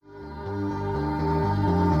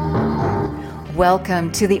Welcome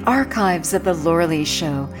to the archives of the Laura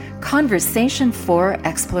Show, Conversation for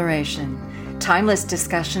Exploration. Timeless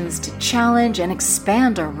discussions to challenge and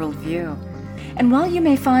expand our worldview. And while you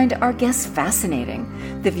may find our guests fascinating,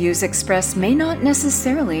 the views expressed may not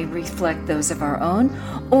necessarily reflect those of our own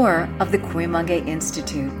or of the Cuyamonga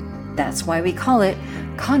Institute. That's why we call it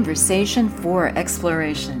Conversation for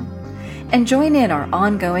Exploration. And join in our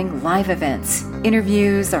ongoing live events,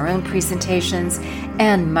 interviews, our own presentations,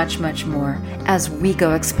 and much, much more as we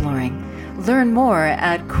go exploring. Learn more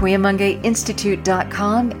at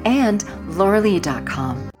CuyamongaInstitute.com and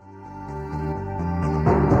lauralee.com.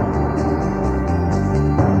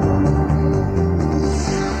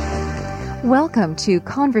 Welcome to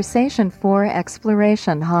Conversation for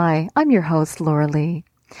Exploration. Hi, I'm your host, Laura Lee.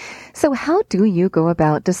 So how do you go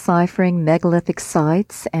about deciphering megalithic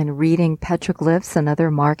sites and reading petroglyphs and other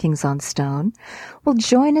markings on stone? Well,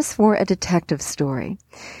 join us for a detective story.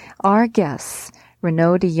 Our guests,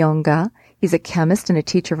 Reinoud Jonge, he's a chemist and a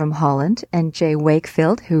teacher from Holland, and Jay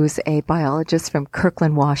Wakefield, who's a biologist from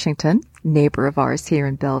Kirkland, Washington, neighbor of ours here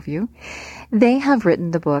in Bellevue. They have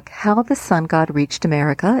written the book, How the Sun God Reached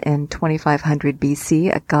America in 2500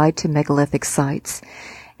 BC, A Guide to Megalithic Sites.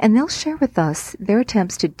 And they'll share with us their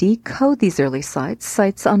attempts to decode these early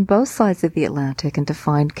sites on both sides of the Atlantic, and to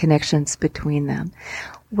find connections between them.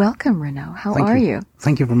 Welcome, Renaud. How are you?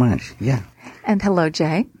 Thank you very much. Yeah. And hello,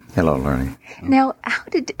 Jay. Hello, Laurie. Now,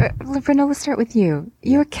 Renaud, let's start with you.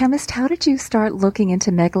 You're a chemist. How did you start looking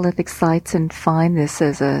into megalithic sites and find this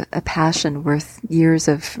as a passion worth years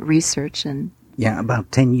of research? Yeah, about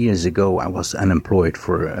 10 years ago, I was unemployed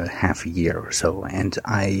for half a year or so, and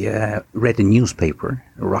I read a newspaper,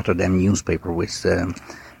 a Rotterdam newspaper, with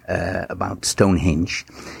about Stonehenge,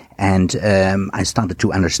 and I started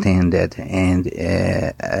to understand that, and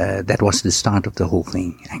that was the start of the whole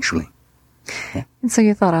thing, actually. Yeah. And so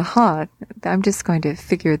you thought, aha, I'm just going to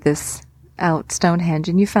figure this out, Stonehenge,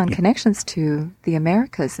 and you found connections to the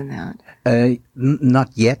Americas in that. Not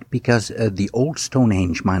yet, because the old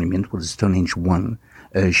Stonehenge monument, with Stonehenge 1,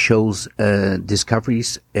 shows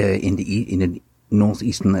discoveries in the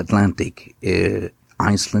northeastern Atlantic,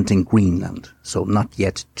 Iceland and Greenland, so not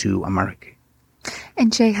yet to America.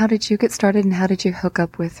 And Jay, how did you get started, and how did you hook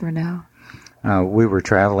up with Renaud? We were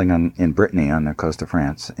traveling in Brittany on the coast of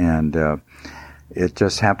France, and it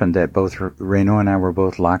just happened that both Reinaud and I were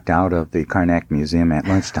both locked out of the Carnac Museum at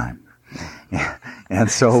lunchtime.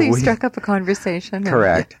 And so you struck up a conversation.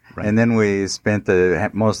 Correct. Right. And then we spent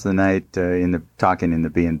most of the night talking in the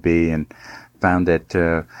B&B, and found that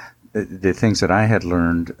the things that I had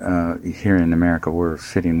learned here in America were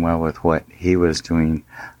fitting well with what he was doing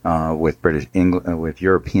with with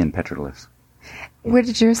European petroglyphs. Where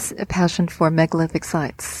did your passion for megalithic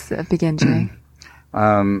sites begin, Jay?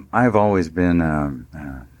 I've always been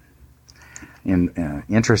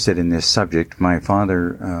interested in this subject. My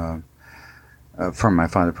father, from my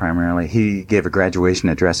father primarily, he gave a graduation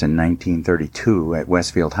address in 1932 at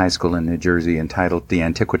Wakefield High School in New Jersey, entitled "The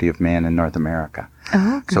Antiquity of Man in North America."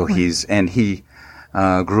 Oh, so he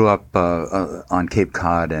grew up on Cape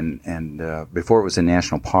Cod, and before it was a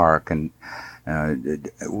national park, and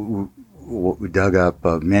we dug up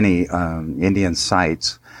many Indian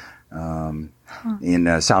sites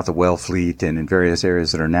in south of Wellfleet and in various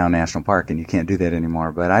areas that are now national park, and you can't do that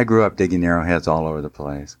anymore. But I grew up digging arrowheads all over the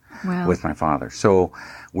place. Wow. With my father. So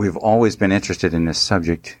we've always been interested in this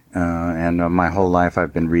subject, and my whole life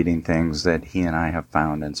I've been reading things that he and I have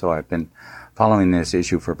found, and so I've been following this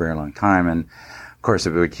issue for a very long time. And of course,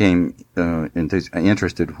 I became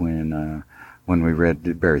interested when we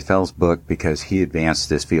read Barry Fell's book, because he advanced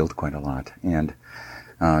this field quite a lot. And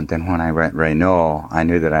then when I read Reinaud, I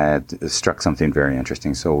knew that I had struck something very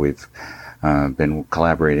interesting. So we've been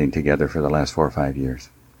collaborating together for the last 4 or 5 years.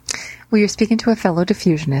 Well, you're speaking to a fellow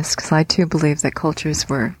diffusionist, because I too believe that cultures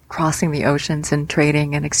were crossing the oceans and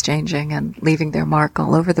trading and exchanging and leaving their mark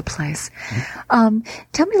all over the place. Mm-hmm.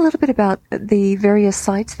 Tell me a little bit about the various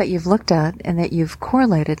sites that you've looked at and that you've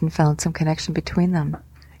correlated and found some connection between them.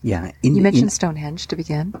 Yeah, you mentioned Stonehenge to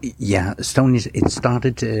begin. Yeah, Stonehenge. It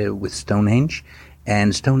started with Stonehenge,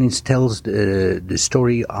 and Stonehenge tells the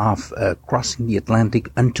story of crossing the Atlantic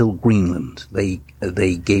until Greenland. They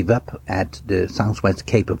gave up at the southwest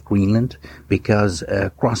cape of Greenland because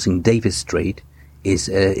crossing Davis Strait is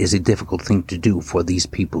a difficult thing to do for these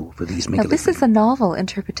people, for these megalithic. Now, this is a novel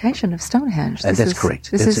interpretation of Stonehenge. That's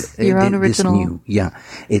correct. This is your own original. This new, yeah.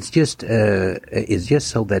 It's just so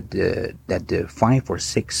that the 5 or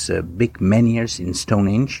 6 big menhirs in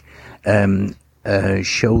Stonehenge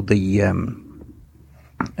show the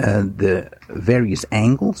various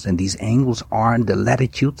angles, and these angles are the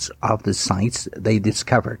latitudes of the sites they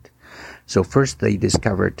discovered. So first they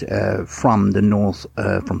discovered from the north,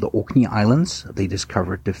 from the Orkney Islands, they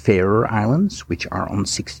discovered the Faroe Islands, which are on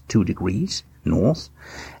 62 degrees north.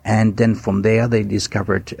 And then from there they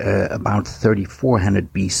discovered about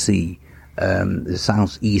 3400 BC the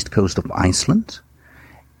southeast coast of Iceland.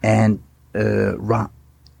 And after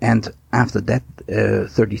that,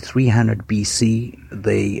 3300 BC,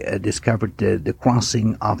 they discovered the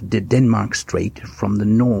crossing of the Denmark Strait from the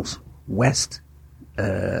northwest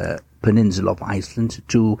peninsula of Iceland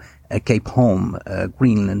to Cape Holm,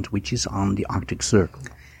 Greenland, which is on the Arctic Circle.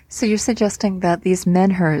 So you're suggesting that these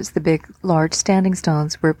menhirs, the big, large standing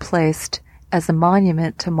stones, were placed as a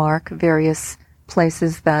monument to mark various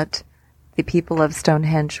places that the people of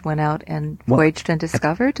Stonehenge went out and voyaged and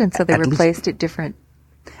discovered, and so they were placed at different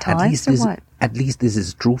times, or what? At least this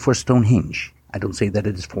is true for Stonehenge. I don't say that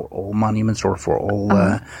it is for all monuments or for all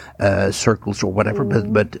circles or whatever,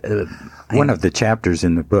 but one of the chapters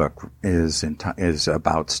in the book is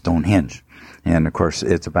about Stonehenge, and of course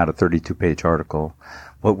it's about a 32-page article.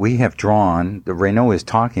 What we have drawn, the Reinoud is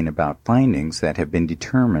talking about findings that have been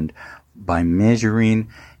determined by measuring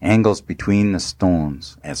angles between the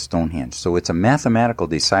stones at Stonehenge. So it's a mathematical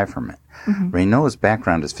decipherment. Reinaud's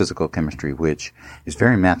background is physical chemistry, which is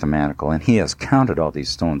very mathematical, and he has counted all these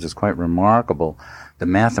stones. It's quite remarkable, the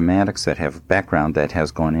mathematics that have background that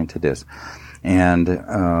has gone into this. And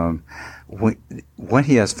what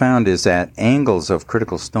he has found is that angles of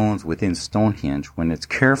critical stones within Stonehenge, when it's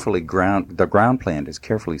the ground plan is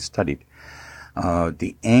carefully studied,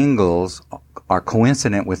 the angles are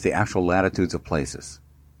coincident with the actual latitudes of places.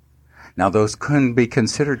 Now, those couldn't be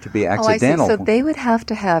considered to be accidental. I see. So they would have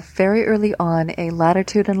to have very early on a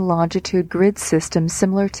latitude and longitude grid system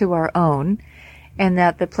similar to our own, and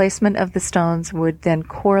that the placement of the stones would then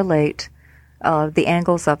correlate, the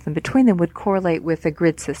angles of them between them would correlate with a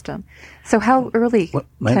grid system. So how early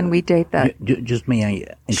can we date that? Just may I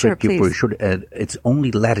interrupt you for a short? It's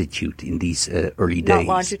only latitude in these early days. Not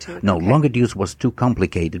longitude. No, longitude was too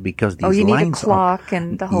complicated because these you lines need a clock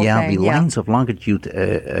and the whole thing. The lines of longitude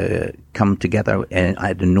come together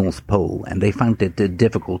at the North Pole, and they found it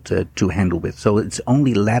difficult to handle with. So it's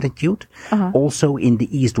only latitude, also in the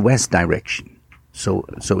east-west direction. So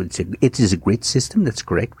it is a grid system. That's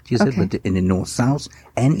correct what you said. But in the north-south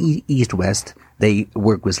and east-west, they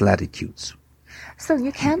work with latitudes. So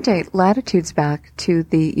you can date latitudes back to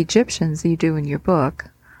the Egyptians. You do in your book.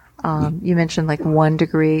 You mentioned 1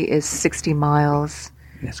 degree is 60 miles.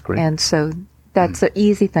 That's correct. And so that's an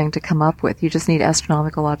easy thing to come up with. You just need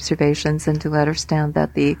astronomical observations and to understand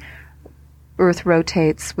that the Earth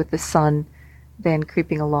rotates with the sun, then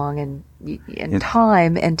creeping along, and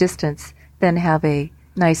time and distance. Then have a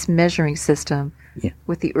nice measuring system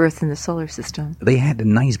with the Earth and the solar system. They had a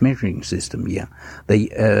nice measuring system, They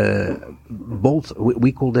both,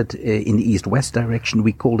 we called it in the east-west direction,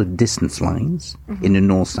 we called it distance lines. In the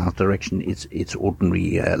north-south direction, it's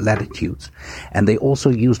ordinary latitudes. And they also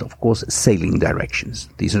used, of course, sailing directions.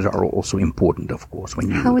 These are also important, of course.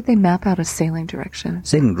 How would they map out a sailing direction?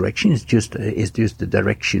 Sailing direction is just the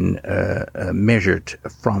direction measured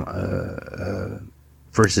from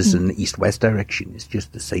versus an east-west direction. It's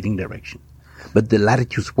just the sailing direction. But the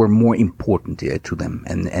latitudes were more important to them,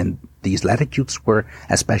 and these latitudes were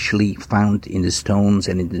especially found in the stones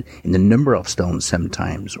and in the number of stones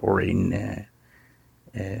sometimes, or in.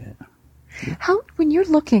 How, when you're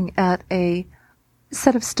looking at a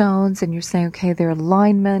set of stones and you're saying, okay, their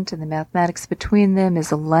alignment and the mathematics between them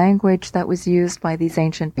is a language that was used by these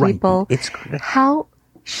ancient people. Right. It's correct. How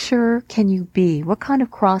sure can you be? What kind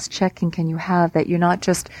of cross-checking can you have that you're not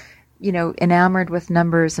just, enamored with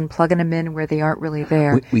numbers and plugging them in where they aren't really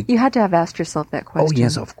there? You had to have asked yourself that question. Oh,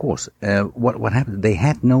 yes, of course. What happened? They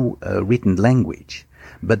had no written language,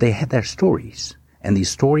 but they had their stories. And these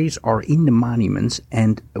stories are in the monuments,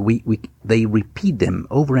 and they repeat them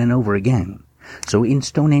over and over again. So in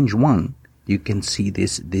Stonehenge 1, you can see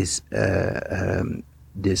this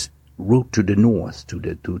route to the north,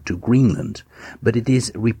 to Greenland, but it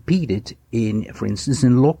is repeated for instance,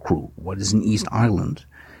 in Loughborough, what is in East Ireland,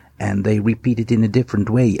 and they repeat it in a different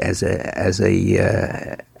way as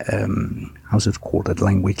a how's it called, that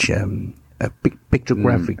language,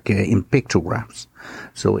 pictographic in pictographs.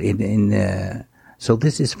 So so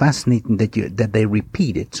this is fascinating that they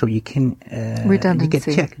repeat it, so you can redundancy. You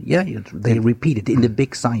can check. Yeah, they repeat it in the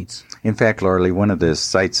big sites. In fact, Laura Lee, one of the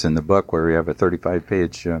sites in the book where we have a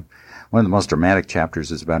 35-page. One of the most dramatic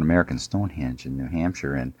chapters is about American Stonehenge in New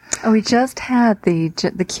Hampshire, and we just had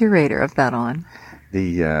the curator of that on.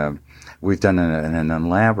 We've done an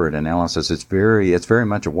elaborate analysis. It's very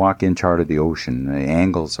much a walk-in chart of the ocean. The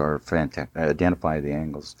angles are fantastic. Identify the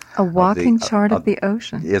angles. A walking chart of the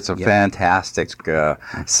ocean. It's a fantastic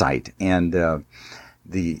site, and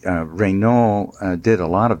Reinoud did a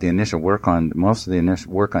lot of the initial work on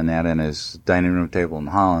that in his dining room table in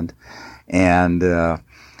Holland, and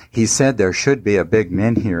he said there should be a big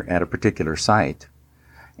menhir at a particular site,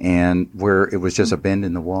 and where it was just a bend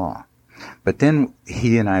in the wall. But then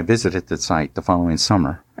he and I visited the site the following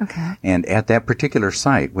summer. Okay. And at that particular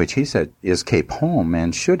site, which he said is Cape Holm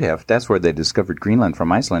and should have, that's where they discovered Greenland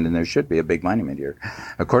from Iceland, and there should be a big monument here,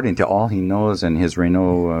 according to all he knows and his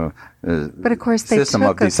Reinoud but of course they system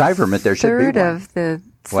took of decipherment, there should be one. A third of the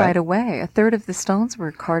site away. A third of the stones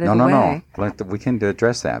were carted away. No. We can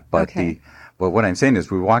address that. But okay. Well, what I'm saying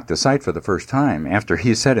is we walked the site for the first time after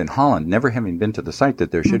he said in Holland, never having been to the site,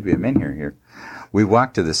 that there should be a menhir here. We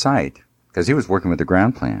walked to the site because he was working with the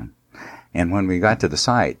ground plan. And when we got to the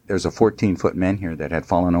site, there's a 14-foot menhir that had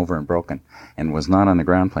fallen over and broken and was not on the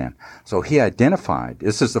ground plan. So he identified,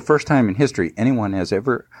 this is the first time in history anyone has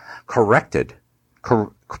ever properly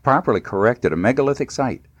corrected a megalithic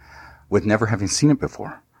site with never having seen it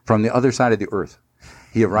before from the other side of the earth.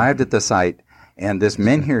 He arrived at the site, and this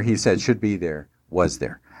menhir, he said, should be there, was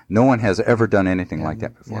there. No one has ever done anything like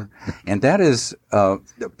that before. Yeah. And that is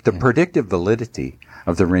the predictive validity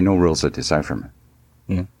of the Reinoud rules of decipherment.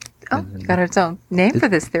 Yeah. Oh, you got its own name for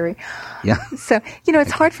this theory. Yeah. So,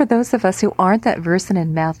 it's hard for those of us who aren't that versed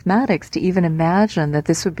in mathematics to even imagine that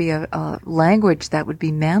this would be a language that would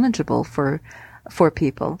be manageable for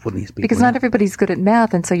people. For these people. Because not everybody's good at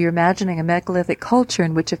math, and so you're imagining a megalithic culture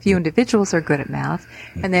in which a few individuals are good at math,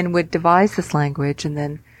 and then would devise this language and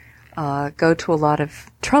then go to a lot of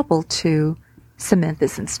trouble to cement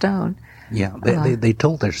this in stone. Yeah, they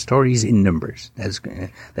told their stories in numbers. That's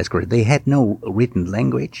correct. They had no written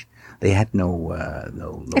language. They had no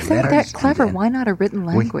if they're letters. that clever, why not a written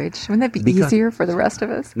language? Wouldn't that be easier for the rest of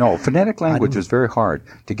us? No, phonetic language was very hard.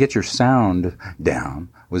 To get your sound down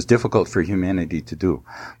was difficult for humanity to do.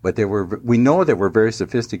 But we know they were very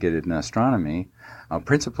sophisticated in astronomy.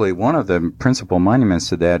 Principally, one of the principal monuments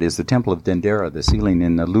to that is the Temple of Dendera, the ceiling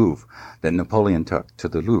in the Louvre that Napoleon took to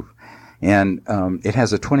the Louvre. And it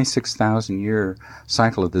has a 26,000-year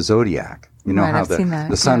cycle of the zodiac. You know how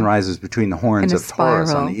the sun rises between the horns of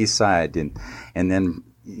Taurus on the east side, and then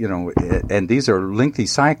and these are lengthy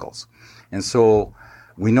cycles, and so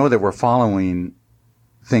we know that we're following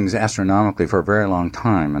things astronomically for a very long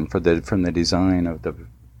time, and from the design of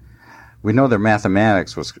we know their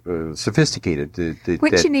mathematics was sophisticated.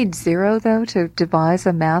 Wouldn't you need zero, though, to devise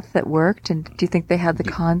a math that worked? And do you think they had the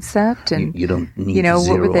concept? And you don't need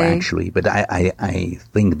zero, actually. But I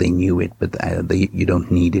think they knew it, but you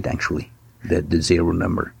don't need it, actually, the zero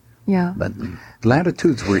number. Yeah. But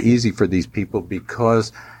latitudes were easy for these people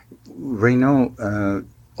because, Reinoud,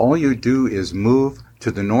 all you do is move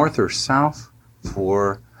to the north or south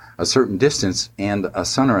for a certain distance, and a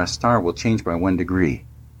sun or a star will change by 1 degree.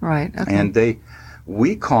 Right. Okay. And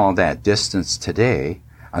we call that distance today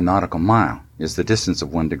a nautical mile, is the distance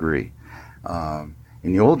of 1 degree.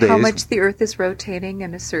 In the old days, how much the Earth is rotating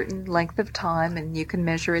in a certain length of time, and you can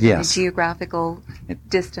measure it in a geographical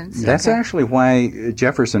distance. That's actually why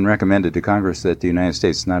Jefferson recommended to Congress that the United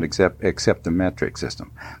States not accept the metric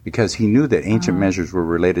system, because he knew that ancient measures were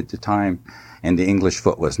related to time, and the English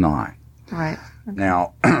foot was not. Right. Okay.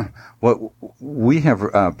 Now, what we have,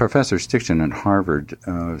 Professor Stiction at Harvard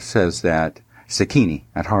says that Cecchini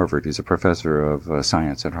at Harvard, who's a professor of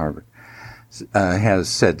science at Harvard, has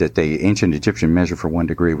said that the ancient Egyptian measure for 1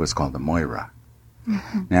 degree was called the moira.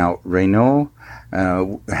 Mm-hmm. Now, Reinoud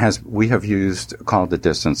we have called the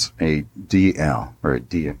distance a DL, or a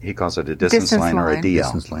D. He calls it a distance line or a DL.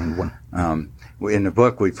 Distance line one. In the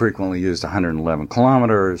book, we frequently used 111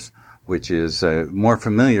 kilometers, which is more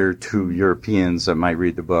familiar to Europeans that might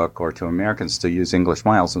read the book, or to Americans to use English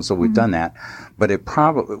miles, and so we've done that. But it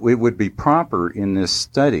would be proper in this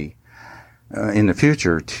study in the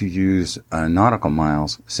future to use nautical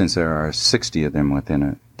miles, since there are 60 of them within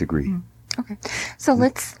a degree. Okay, so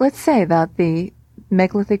let's say that the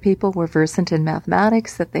megalithic people were versant in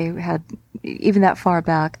mathematics, that they had, even that far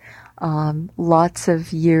back, lots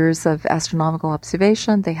of years of astronomical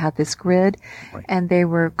observation. They had this grid, and they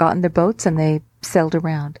got in their boats and they sailed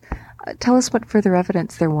around. Tell us what further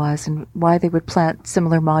evidence there was and why they would plant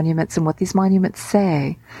similar monuments and what these monuments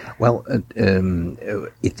say. Well,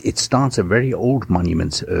 it starts a very old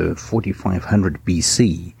monument, 4500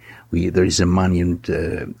 BC. There is a monument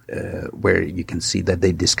where you can see that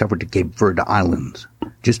they discovered the Cape Verde Island.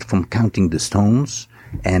 Just from counting the stones,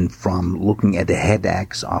 and from looking at the head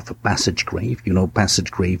axe of a passage grave.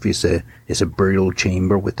 Passage grave is a burial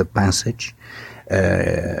chamber with a passage.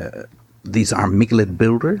 These are megalith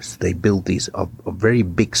builders. They build these of very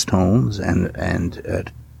big stones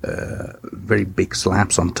and very big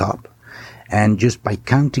slabs on top. And just by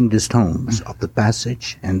counting the stones of the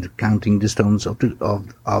passage and counting the stones of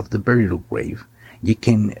the burial grave, you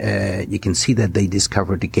can see that they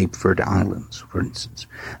discovered the Cape Verde Islands, for instance.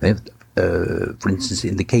 They have, for instance,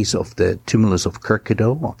 in the case of the tumulus of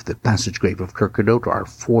Kerkedo, of the passage grave of Kerkedo, there are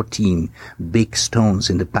 14 big stones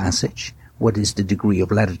in the passage. What is the degree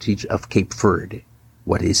of latitude of Cape Verde?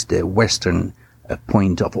 What is the western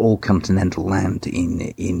point of all continental land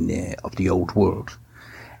of the old world?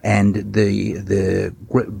 And the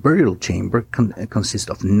burial chamber consists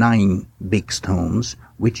of 9 big stones,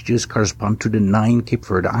 which just correspond to the 9 Cape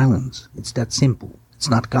Verde Islands. It's that simple. It's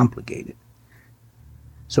not complicated.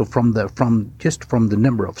 So from the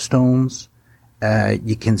number of stones,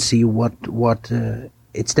 you can see what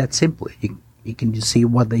it's that simple. You can just see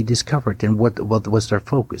what they discovered and what was their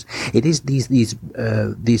focus. It is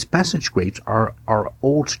these passage graves are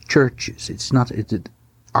old churches.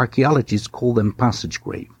 Archaeologists call them passage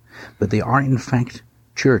grave, but they are in fact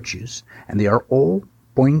churches, and they are all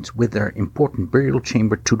point with their important burial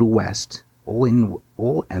chamber to the west. And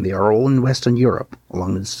they are all in Western Europe,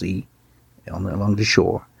 along the sea, along the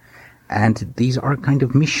shore. And these are kind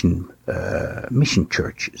of mission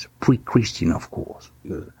churches, pre-Christian, of course.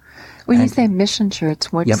 When you say mission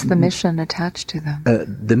church, what's the mission attached to them?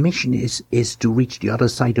 The mission is to reach the other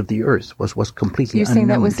side of the earth. Was completely unknown. You're saying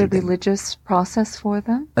that was a them. religious process for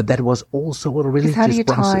them? That was also a religious process. How do you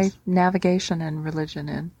tie navigation and religion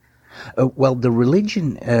in? Well, the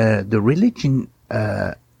religion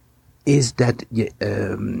is that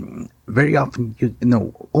very often,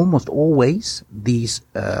 almost always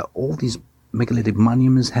all these megalithic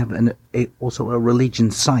monuments have also a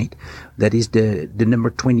religion site. That is the number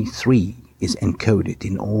 23 is encoded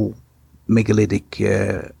in all megalithic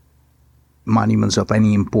monuments of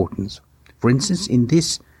any importance. For instance, in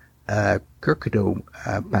this Kerkedo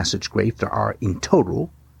passage grave, there are in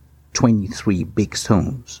total 23 big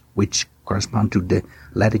stones, which correspond to the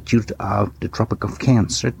latitude of the Tropic of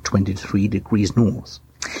Cancer, 23 degrees north.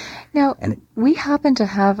 Now, we happen to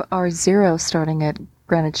have our 0 starting at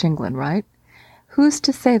Greenwich, England, right? Who's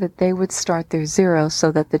to say that they would start their 0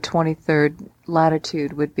 so that the 23rd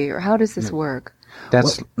latitude would be, or how does this work?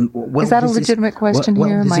 Is that a legitimate question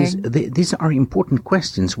here? These are important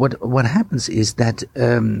questions. What happens is that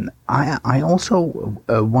I also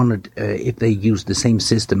wondered if they use the same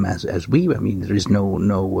system as we. I mean, there is no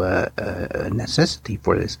necessity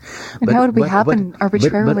for this. And how would we happen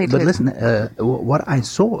arbitrarily? But listen, what I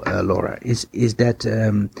saw, Laura, is that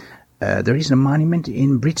there is a monument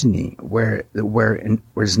in Brittany where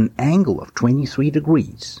there's an angle of 23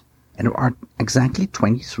 degrees. And there are exactly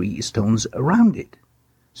 23 stones around it.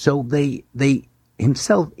 So they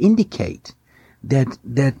himself indicate that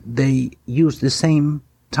they use the same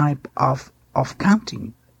type of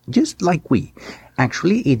counting, just like we.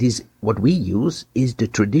 Actually, it is what we use is the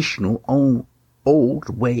traditional old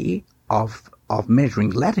way of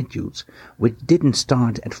measuring latitudes, which didn't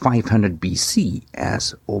start at 500 BC,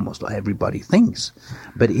 as almost everybody thinks,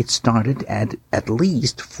 but it started at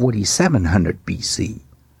least 4700 BC.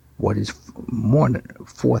 What is more than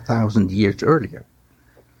 4,000 years earlier.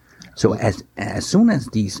 So as soon as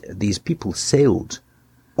these people sailed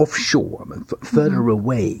offshore, further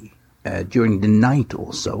away during the night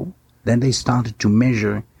or so, then they started to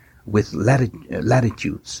measure with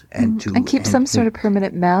latitudes and keep some sort of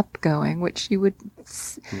permanent map going, which you would.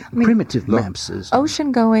 Primitive maps.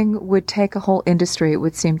 Ocean going would take a whole industry, it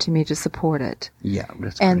would seem to me, to support it. Yeah,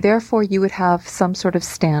 that's and correct. Therefore you would have some sort of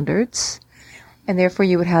standards. And therefore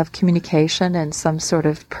you would have communication and some sort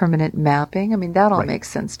of permanent mapping. I mean, that all makes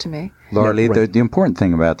sense to me. Laura Lee, the important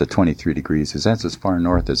thing about the 23 degrees is that's as far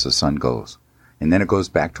north as the sun goes. And then it goes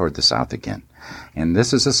back toward the south again. And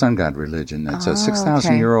this is a sun god religion. That's a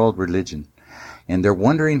 6,000-year-old religion. And they're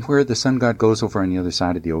wondering where the sun god goes over on the other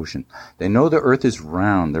side of the ocean. They know the earth is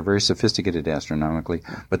round. They're very sophisticated astronomically.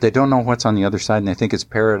 But they don't know what's on the other side, and they think it's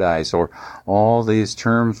paradise or all these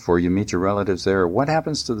terms for you meet your relatives there. What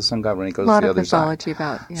happens to the sun god when he goes to the other side? A lot of mythology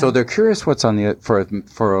about, yeah. So they're curious what's on the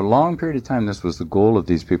for a long period of time. This was the goal of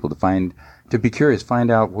these people, to be curious,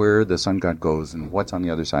 find out where the sun god goes and what's on the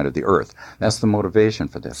other side of the earth. That's the motivation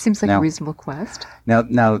for this. Seems like a reasonable quest.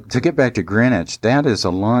 Now, to get back to Greenwich, that's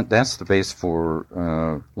the base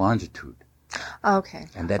for longitude. Okay.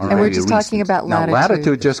 And that All is right. And we're very just recent. talking about Now, latitude.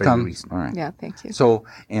 latitude just Very comes. recent. All right. Yeah, thank you. So,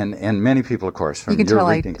 and many people, of course, from You can your tell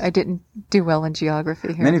readings, I didn't do well in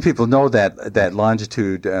geography here. many people know that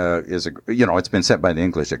longitude is it's been set by the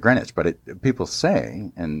English at Greenwich, but people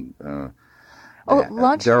say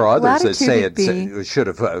there are others that say it should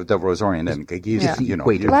have that was oriented in Giza. the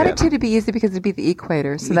equator. Latitude would be easy because it'd be the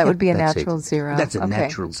equator, so that would be a That's natural it. zero. That's a Okay.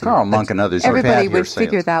 natural zero. Carl Monk and others. Everybody have would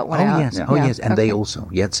figure that one Oh out. yes, Yeah. oh yes, and they Okay. also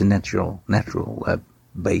it's a natural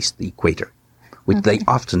based equator, which they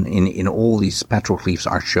often in all these petroglyphs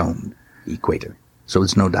are shown the equator. So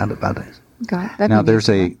it's no doubt about it. Got it. Now, there's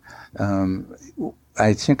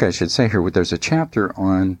I think I should say here, there's a chapter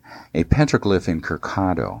on a petroglyph in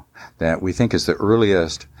Kirkcaldo that we think is the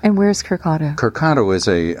earliest. And where's Kirkcaldo? Kirkcaldo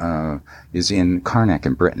is in Carnac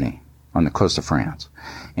in Brittany, on the coast of France,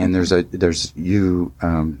 and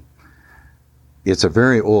it's a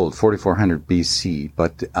very old 4400 BC,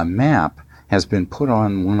 but a map has been put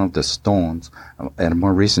on one of the stones at a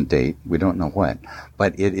more recent date. We don't know what,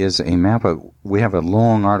 but it is a map of. We have a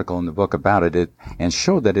long article in the book about it, and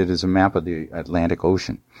showed that it is a map of the Atlantic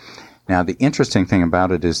Ocean. Now, the interesting thing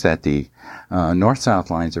about it is that the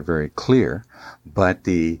north-south lines are very clear, but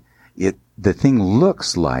the thing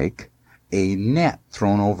looks like a net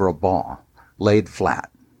thrown over a ball, laid flat.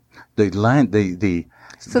 The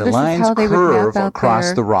lines curve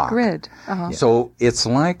across the rock. Grid. Uh-huh. So it's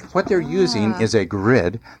like what they're using is a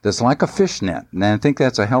grid that's like a fishnet, and I think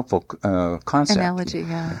that's a helpful concept. Analogy,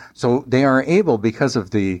 yeah. So they are able, because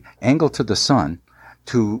of the angle to the sun,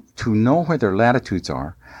 to know where their latitudes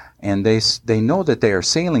are, and they know that they are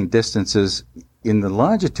sailing distances in the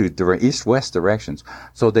longitude, east-west directions.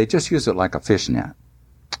 So they just use it like a fishnet.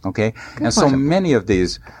 Okay, and so many of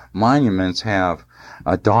these monuments have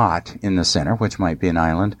a dot in the center, which might be an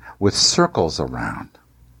island, with circles around.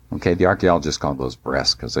 Okay, the archaeologists call those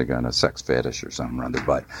breasts because they got a sex fetish or something around their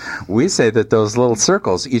butt. We say that those little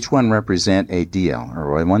circles, each one represent a DL,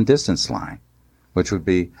 or one distance line, which would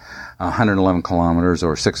be 111 kilometers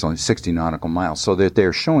or 60 nautical miles, so that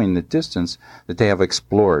they're showing the distance that they have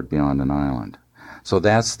explored beyond an island. So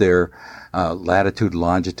that's their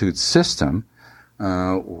latitude-longitude system,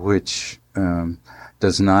 which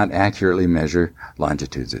does not accurately measure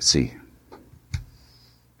longitudes at sea.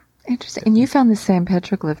 Interesting. And you found the same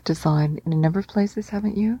petroglyph design in a number of places,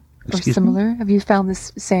 haven't you? Excuse or similar? Have you found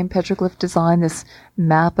this same petroglyph design, this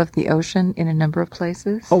map of the ocean, in a number of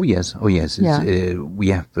places? Oh yes. Yeah. We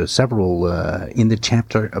have several in the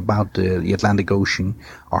chapter about the Atlantic Ocean.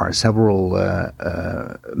 Are several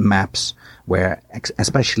maps where,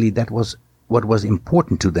 especially that was what was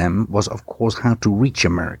important to them was, of course, how to reach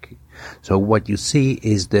America. So what you see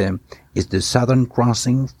is the southern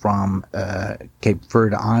crossing from Cape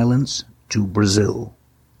Verde Islands to Brazil.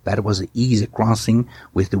 That was an easy crossing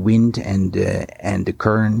with the wind and the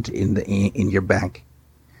current in your back.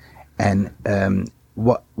 And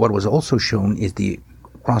what was also shown is the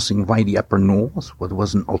crossing by the upper north. What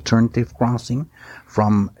was an alternative crossing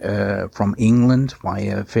from England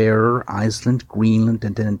via Faroe, Iceland, Greenland,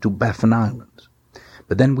 and then to Baffin Island.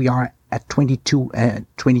 But then we are at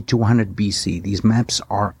 2200 BC. These maps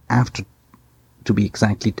are after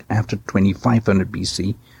 2500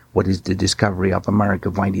 BC. What is the discovery of America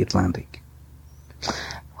via the Atlantic?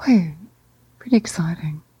 Wait, pretty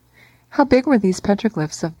exciting. How big were these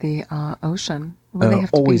petroglyphs of the ocean? They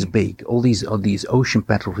have to Always be big. All these ocean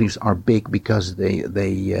petroglyphs are big because the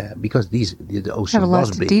ocean have a lot was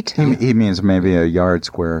of big. detail. He means maybe a yard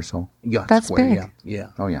square or so. Yeah, That's square, big. Yeah.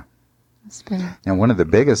 Oh, yeah. That's big. And one of the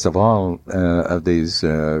biggest of all of these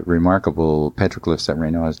remarkable petroglyphs that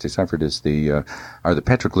Reinoud has deciphered are the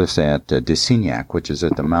petroglyphs at Dessignac, which is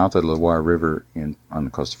at the mouth of the Loire River on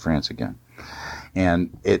the coast of France again. And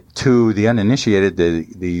to the uninitiated,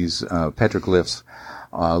 these petroglyphs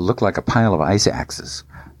look like a pile of ice axes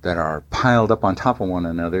that are piled up on top of one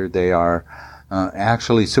another. They are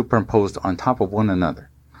actually superimposed on top of one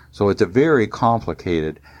another. So it's a very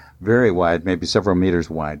complicated, very wide, maybe several meters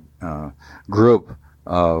wide group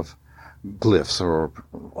of glyphs, or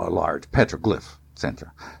a large petroglyph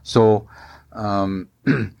center. So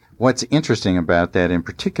what's interesting about that in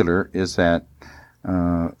particular is that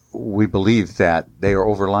we believe that they are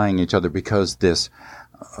overlying each other because these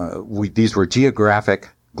were geographic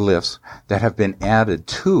glyphs that have been added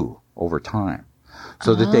to over time,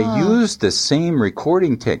 so that they used the same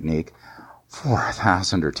recording technique for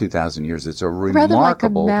 1,000 or 2,000 years. It's a remarkable, rather like a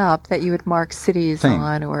map that you would mark cities thing.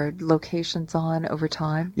 on or locations on over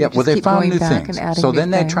time. Yeah, You well, just they keep found going new back things. and adding So new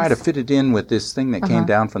then they things. try to fit it in with this thing that came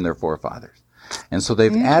down from their forefathers. And so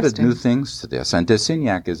they've added new things to this. And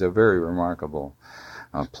Dessignac is a very remarkable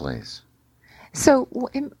place. So,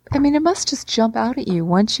 I mean, it must just jump out at you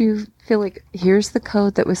once you feel like, here's the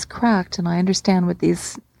code that was cracked, and I understand what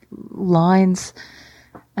these lines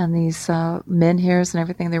and these menhirs and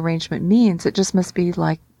everything, the arrangement means. It just must be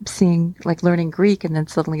like learning Greek, and then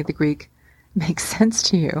suddenly the Greek makes sense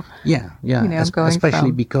to you. Yeah. Going especially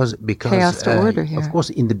from because chaos to order here. Of course,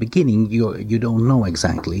 in the beginning you don't know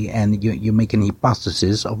exactly, and you make an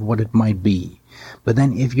hypothesis of what it might be. But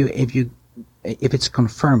then if it's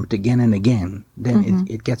confirmed again and again, then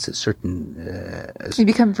it gets a certain. You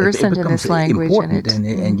become versant in this language, important,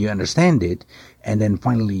 and you understand it, and then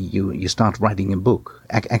finally you start writing a book.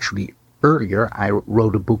 Actually, earlier I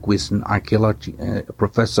wrote a book with an archaeology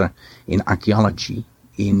professor in archaeology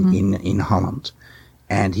in Holland,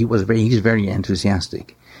 and he's very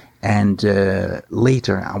enthusiastic. And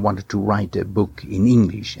later I wanted to write a book in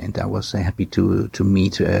English, and I was happy to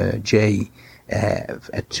meet Jay.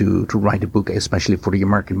 To write a book, especially for the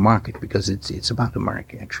American market, because it's about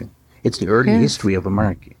America, actually. It's the early history of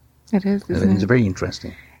America. It is, isn't It's very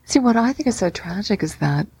interesting. See, what I think is so tragic is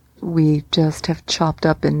that we just have chopped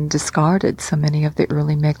up and discarded so many of the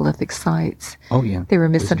early megalithic sites. Oh, yeah. They were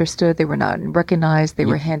misunderstood. They were not recognized. They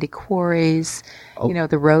were handy quarries. Oh.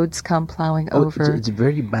 The roads come plowing over. It's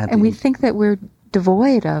very bad. And we think that we're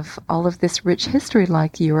devoid of all of this rich history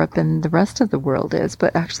like Europe and the rest of the world is,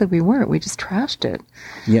 but actually we weren't. We just trashed it.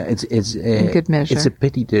 Yeah, it's in good measure. It's a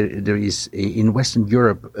pity. There is in Western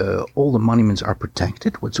Europe all the monuments are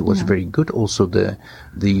protected, which was very good. Also the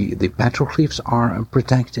petroglyphs are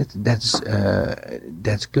protected. That's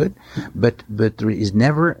good. But there is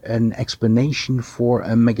never an explanation for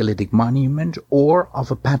a megalithic monument or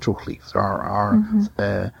of a petroglyph. There are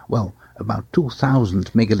about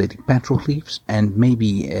 2,000 megalithic petroglyphs and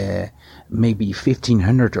maybe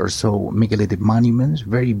 1,500 or so megalithic monuments,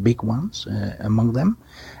 very big ones among them,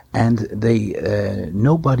 and they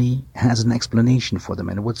nobody has an explanation for them.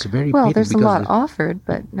 And what's very well, pity there's a lot offered,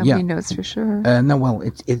 but nobody knows for sure.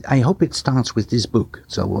 I hope it starts with this book,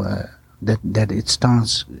 so that it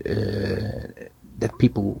starts that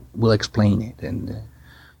people will explain it and.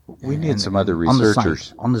 We need some other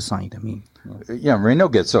researchers on the site. I mean, yeah,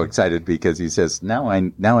 Reinoud gets so excited because he says, "Now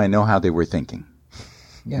I know how they were thinking."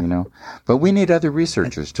 Yeah. But we need other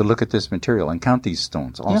researchers to look at this material and count these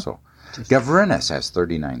stones also. Yeah. Gavrinas has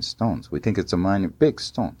 39 stones. We think it's a monument, big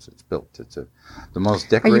stones. It's built. It's the most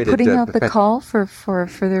decorated. Are you putting out the call for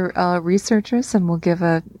the researchers, and we'll give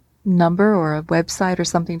a number or a website or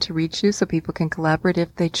something to reach you so people can collaborate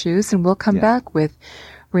if they choose, and we'll come back with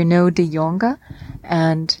Reinoud de Jonge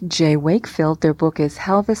and Jay Wakefield. Their book is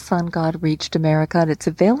How the Sun God Reached America, and it's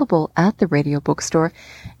available at the Radio Bookstore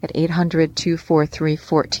at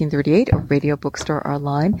 800-243-1438 or Radio Bookstore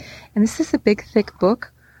online. And this is a big, thick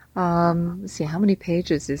book. Let's see, how many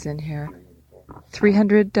pages is in here?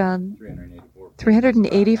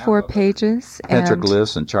 384 pages.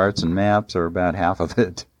 Petroglyphs and charts and maps are about half of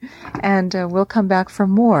it. And we'll come back for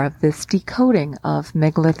more of this decoding of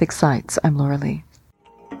megalithic sites. I'm Laura Lee.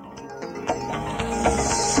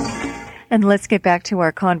 And let's get back to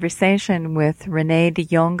our conversation with Reinoud de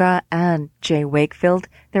Jonge and Jay Wakefield.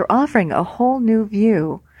 They're offering a whole new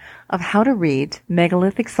view of how to read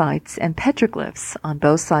megalithic sites and petroglyphs on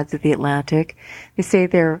both sides of the Atlantic. They say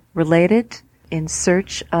they're related in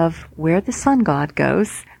search of where the sun god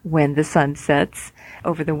goes when the sun sets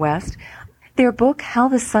over the west. Their book, How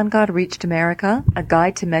the Sun God Reached America, A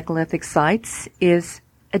Guide to Megalithic Sites, is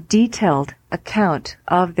a detailed account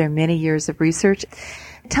of their many years of research.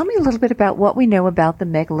 Tell me a little bit about what we know about the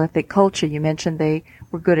megalithic culture. You mentioned they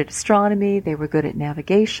were good at astronomy, they were good at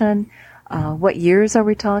navigation. What years are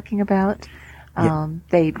we talking about?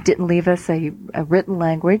 They didn't leave us a written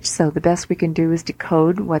language, so the best we can do is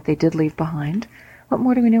decode what they did leave behind. What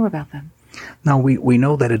more do we know about them? Now, we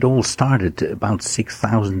know that it all started about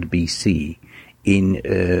 6,000 BC in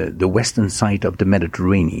the western side of the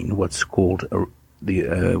Mediterranean, what's called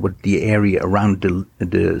the area around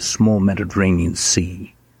the small Mediterranean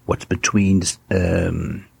Sea, what's between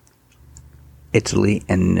Italy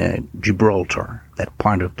and Gibraltar, that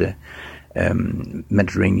part of the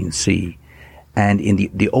Mediterranean Sea. And in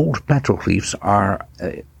the old petroglyphs are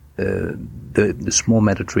the small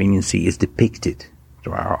Mediterranean Sea is depicted.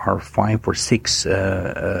 There are 5 or 6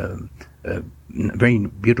 very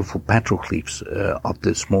beautiful petroglyphs of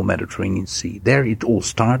the small Mediterranean Sea. There it all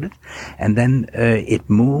started, and then it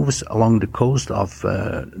moves along the coast of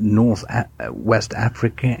West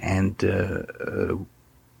Africa and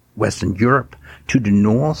Western Europe to the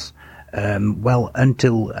north,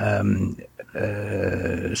 until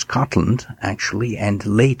Scotland, actually, and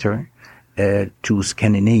later to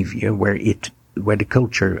Scandinavia, where the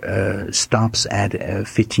culture stops at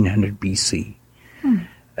 1500 BC.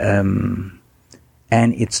 and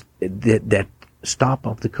it's that stop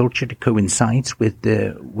of the culture that coincides with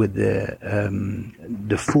the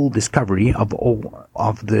full discovery of all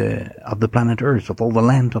of the planet Earth, of all the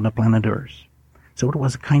land on the planet Earth. So it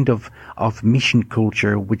was a kind of mission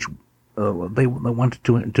culture which they wanted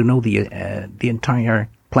to know the entire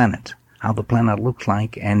planet, how the planet looked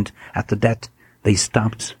like, and after that they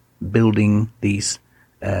stopped building these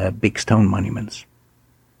big stone monuments.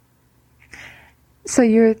 So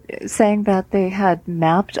you're saying that they had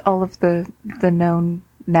mapped all of the known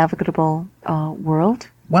navigable world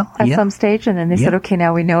at some stage, and then they said, "Okay,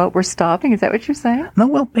 now we know it. We're stopping." Is that what you're saying? No,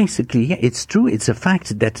 well, basically, yeah, it's true. It's a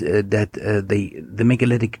fact that the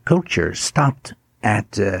megalithic culture stopped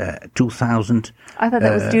at 2000. I thought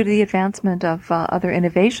that was due to the advancement of other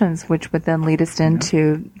innovations, which would then lead us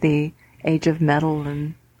into the age of metal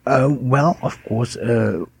and. Well, of course,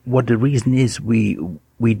 what the reason is,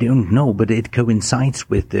 we don't know, but it coincides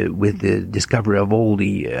with the discovery of all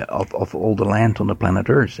the of all the land on the planet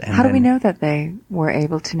Earth. And how do we know that they were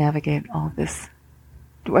able to navigate all this?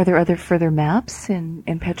 Are there other further maps in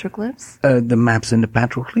petroglyphs? The maps in the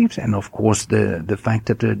petroglyphs, and of course the fact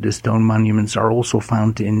that the stone monuments are also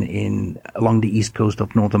found in along the east coast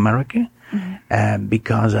of North America,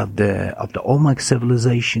 because of the Olmec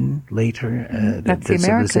civilization later, the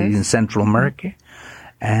civilization in Central America.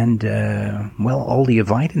 And, all the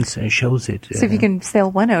evidence shows it. So if you can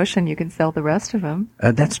sail one ocean, you can sail the rest of them.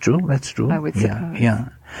 That's true. I would suppose. Yeah.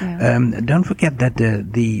 Don't forget that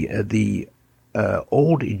the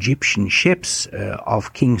old Egyptian ships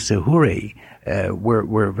of King Sehuri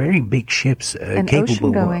were very big ships,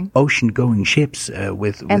 capable ocean-going ships.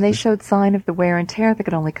 And they showed sign of the wear and tear that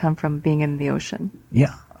could only come from being in the ocean.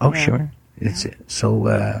 Yeah. Oh, yeah. Sure. It's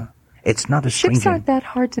so. It's not a strange. Ships aren't that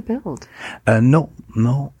hard to build. No.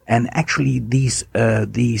 And actually, these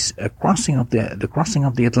crossing of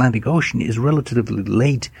the Atlantic Ocean is relatively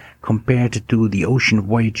late compared to the ocean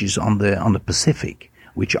voyages on the Pacific,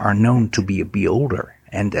 which are known to be older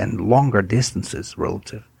and longer distances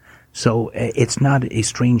relative. So it's not a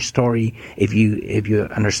strange story if you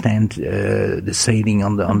understand the sailing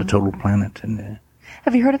on the total planet. And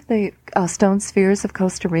have you heard of the stone spheres of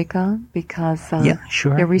Costa Rica? Because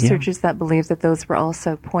sure. there are researchers that believe that those were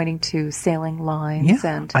also pointing to sailing lines.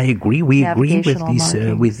 Yeah, and I agree. We agree with this.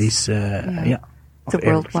 It's a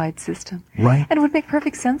worldwide system, right? And it would make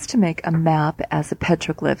perfect sense to make a map as a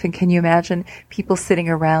petroglyph. And can you imagine people sitting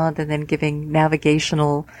around and then giving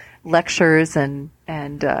navigational lectures and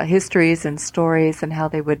histories and stories and how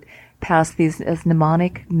they would pass these as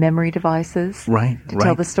mnemonic memory devices, to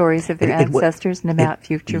tell the stories of their ancestors and to map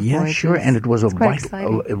future voyages. Yeah, sure, and it was of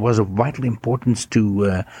vital importance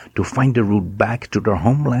to find the route back to their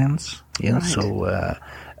homelands. Yeah,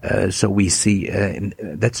 right. So we see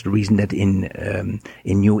that's the reason that in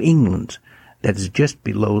New England, that is just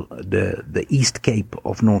below the East Cape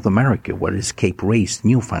of North America, what is Cape Race,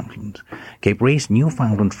 Newfoundland. Cape Race,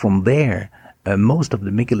 Newfoundland. From there, most of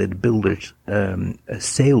the megalithic builders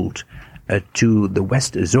sailed to the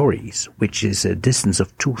West Azores, which is a distance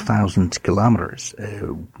of 2,000 kilometers,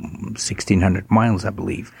 1,600 miles, I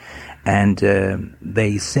believe. And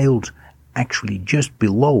they sailed actually just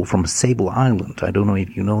below from Sable Island. I don't know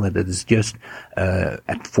if you know that it is just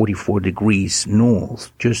at 44 degrees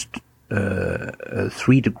north, just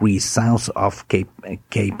 3 degrees south of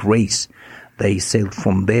Cape Race. They sailed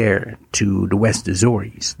from there to the West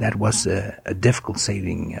Azores. That was a difficult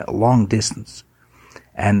sailing, a long distance.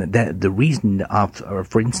 And the reason of,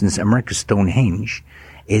 for instance, America's Stonehenge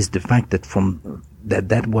is the fact that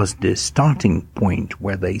that was the starting point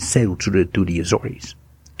where they sailed to the Azores,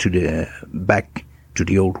 back to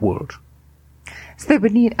the old world. So they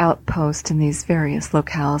would need outposts in these various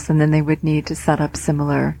locales, and then they would need to set up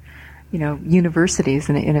similar universities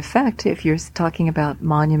in effect, if you're talking about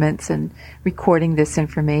monuments and recording this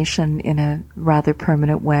information in a rather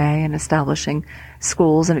permanent way and establishing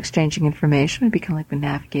schools and exchanging information, would be kind of like a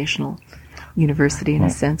navigational university in a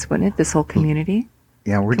sense, wouldn't it? This whole community.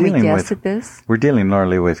 Yeah, we're dealing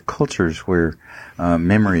largely with cultures where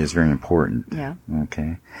memory is very important. Yeah.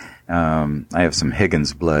 Okay. I have some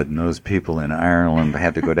Higgins blood, and those people in Ireland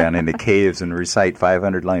had to go down into caves and recite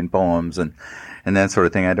 500-line poems and that sort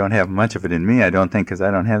of thing. I don't have much of it in me, I don't think, because I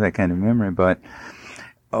don't have that kind of memory. But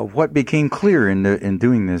what became clear in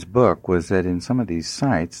doing this book was that in some of these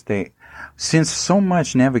sites, since so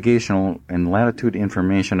much navigational and latitude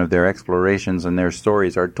information of their explorations and their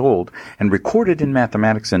stories are told and recorded in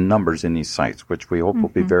mathematics and numbers in these sites, which we hope will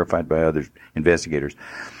be verified by other investigators,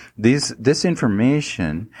 this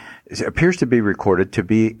information appears to be recorded to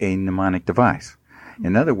be a mnemonic device.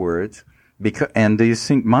 In other words, And these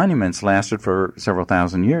monuments lasted for several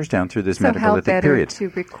thousand years down through this Megalithic period. So how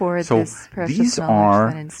better to record so this precious these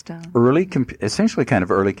knowledge than in stone? Essentially kind of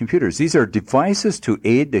early computers. These are devices to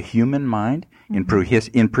aid the human mind in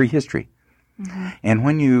prehistory. Mm-hmm. And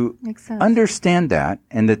when you understand that,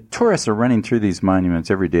 and the tourists are running through these monuments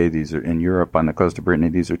every day. These are in Europe, on the coast of Brittany.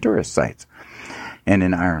 These are tourist sites, and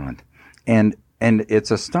in Ireland. And it's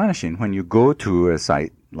astonishing when you go to a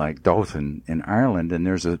site like Douth in Ireland, and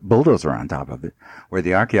there's a bulldozer on top of it, where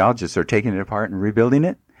the archaeologists are taking it apart and rebuilding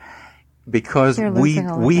it. Because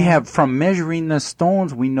we have, from measuring the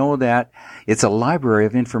stones, we know that it's a library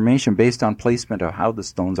of information based on placement of how the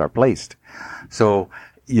stones are placed. So,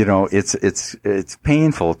 it's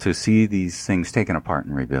painful to see these things taken apart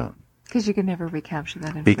and rebuilt. Because you can never recapture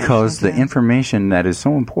that information. Because the information that is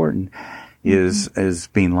so important is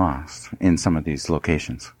being lost in some of these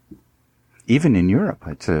locations. Even in Europe,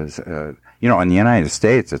 it's in the United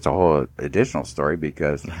States, it's a whole additional story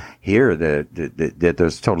because here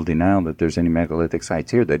there's total denial that there's any megalithic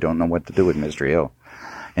sites here. They don't know what to do with Mystery Hill.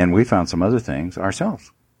 And we found some other things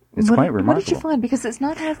ourselves. It's quite remarkable. What did you find? Because it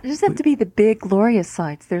doesn't have to be the big, glorious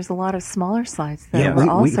sites. There's a lot of smaller sites that were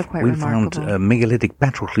also quite remarkable. We found megalithic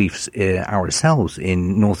petroglyphs ourselves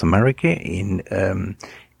in North America,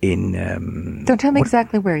 Don't tell me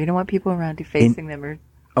exactly where. You don't want people around you facing them or...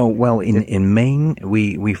 Oh, well, in Maine,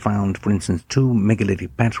 we found, for instance, 2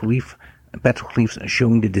 megalithic petroglyphs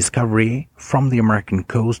showing the discovery from the American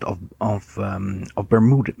coast of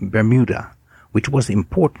Bermuda, which was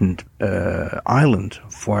important island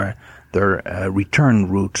for their return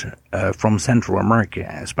route from Central America,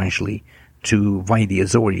 especially via the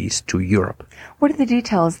Azores to Europe. What are the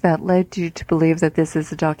details that led you to believe that this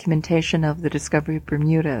is a documentation of the discovery of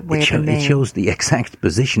Bermuda way up in Maine? It shows the exact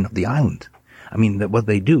position of the island. I mean, what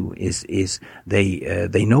they do is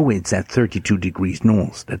they know it's at 32 degrees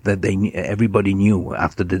north. That everybody knew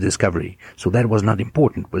after the discovery. So that was not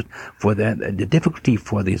important. But for the difficulty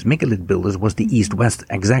for these megalith builders was the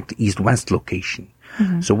exact east-west location.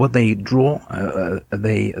 Mm-hmm. So what they draw,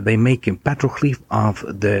 they make a petroglyph of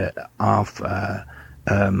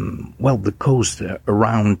the coast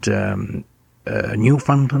around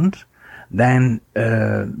Newfoundland, then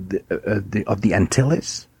of the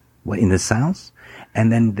Antilles. In the south,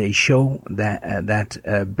 and then they show that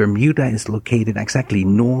Bermuda is located exactly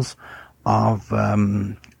north of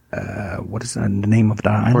what is the name of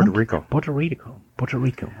the island? Puerto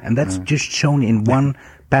Rico, and that's just shown in one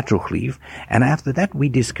petroglyph. And after that, we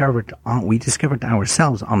discovered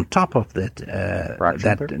ourselves on top of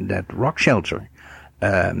that rock shelter,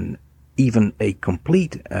 even a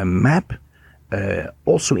complete map,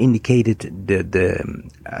 also indicated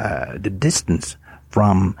the distance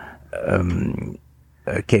from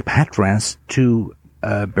Cape Hatteras to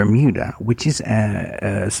Bermuda, which is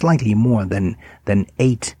slightly more than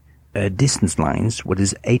 8 distance lines, what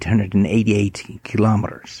is 888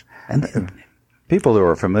 kilometers. And people who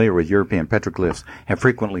are familiar with European petroglyphs have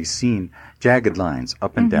frequently seen jagged lines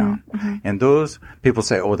up and down. Mm-hmm. And those people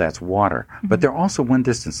say, oh, that's water. Mm-hmm. But they're also one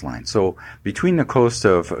distance line. So between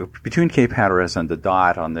Cape Hatteras and the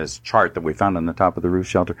dot on this chart that we found on the top of the roof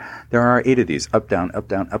shelter, there are 8 of these, up, down, up,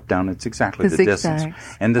 down, up, down. It's exactly the distance.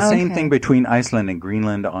 And the same thing between Iceland and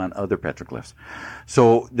Greenland on other petroglyphs.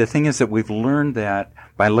 So the thing is that we've learned that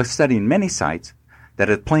by studying many sites, that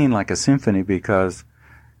it's playing like a symphony because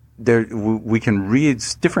we can read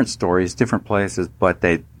different stories, different places, but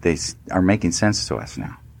they are making sense to us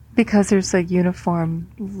now. Because there's a uniform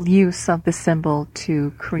use of the symbol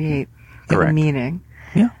to create the meaning.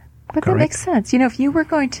 Yeah. But that makes sense. If you were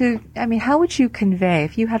going to, how would you convey,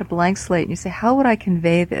 if you had a blank slate and you say, how would I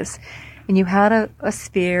convey this? And you had a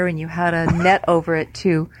sphere and you had a net over it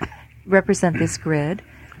to represent this grid,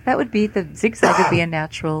 that would be, the zigzag would be a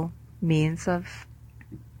natural means of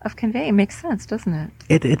conveying. Makes sense, doesn't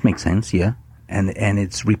it? It makes sense, yeah. And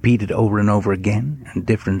it's repeated over and over again on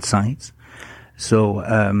different sites. So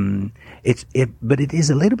but it is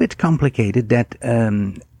a little bit complicated that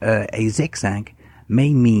a zigzag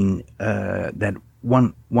may mean that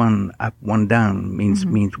one up, one down means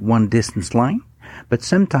one distance line, but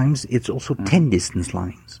sometimes it's also 10 distance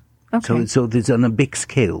lines. Okay. So there's on a big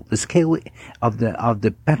scale. The scale of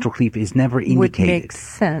the petroglyph is never indicated. Would make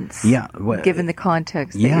sense. Yeah. Given the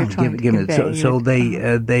context that you're trying to convey. So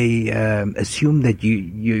they assume that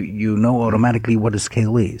you know automatically what a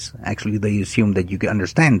scale is. Actually, they assume that you can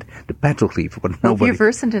understand the petroglyph. But if you're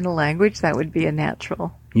versant in a language, that would be a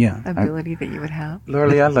natural ability that you would have.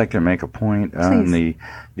 Lorelei, I'd like to make a point on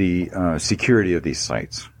the security of these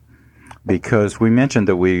sites. Because we mentioned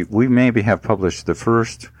that we maybe have published the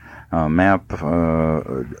first map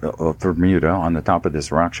of Bermuda on the top of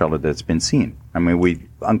this rock shelter that's been seen. I mean, we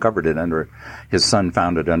uncovered it his son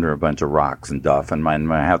found it under a bunch of rocks and duff, and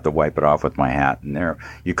I have to wipe it off with my hat. And there,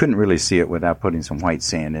 you couldn't really see it without putting some white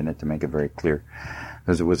sand in it to make it very clear.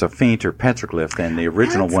 Because it was a fainter petroglyph than the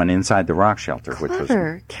original one inside the rock shelter, clever. Which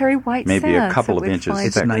was carry white maybe sand, a couple so of inches thick.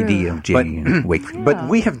 It's an idea of J. Wakefield. But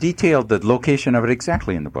we have detailed the location of it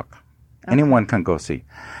exactly in the book. Okay. Anyone can go see.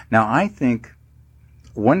 Now, I think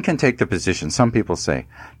one can take the position, some people say,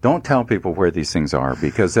 don't tell people where these things are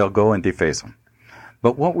because they'll go and deface them.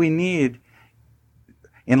 But what we need,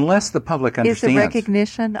 unless the public understands, is the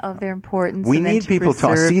recognition of their importance. We need people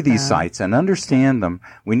to see these sites and understand them.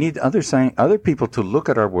 We need other people to look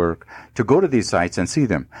at our work, to go to these sites and see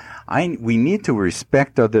them. We need to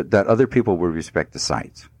respect that other people will respect the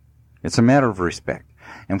sites. It's a matter of respect.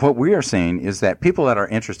 And what we are saying is that people that are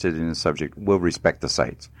interested in the subject will respect the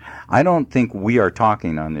sites. I don't think we are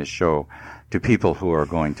talking on this show to people who are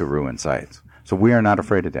going to ruin sites. So we are not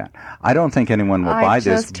afraid of that. I don't think anyone will buy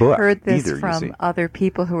this book I just heard this either, from other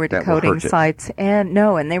people who were decoding it. sites, and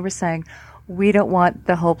they were saying, we don't want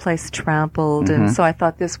the whole place trampled, and so I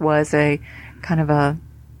thought this was a kind of a,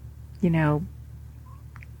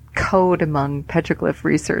 code among petroglyph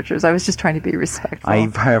researchers. I was just trying to be respectful. I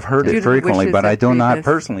have heard it frequently, but I do not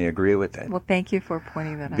personally agree with it. Well, thank you for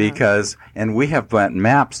pointing that out. And we have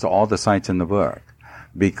maps to all the sites in the book,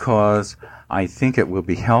 because I think it will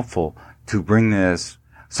be helpful to bring this.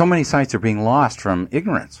 So many sites are being lost from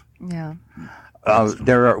ignorance. Yeah.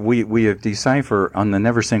 We have deciphered on the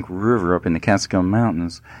Neversink River up in the Catskill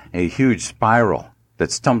Mountains a huge spiral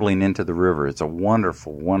that's tumbling into the river. It's a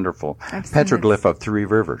wonderful, wonderful petroglyph of 3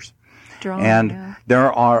 rivers.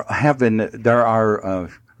 There are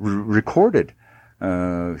recorded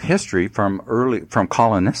history from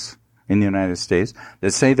colonists in the United States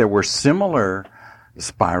that say there were similar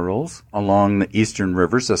spirals along the eastern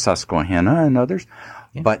rivers, the Susquehanna and others,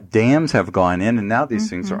 but dams have gone in, and now these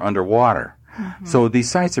things are underwater. So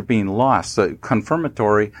these sites are being lost. So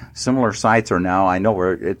confirmatory, similar sites are now, I know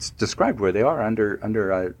where it's described where they are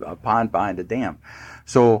under a pond behind a dam.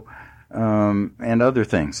 So, and other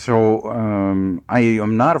things. So, I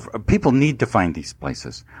am not, people need to find these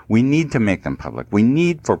places. We need to make them public. We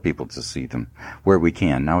need for people to see them where we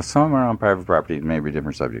can. Now, some are on private property, it may be a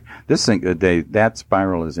different subject. This thing, that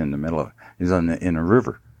spiral is in the middle of, in a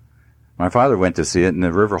river. My father went to see it, and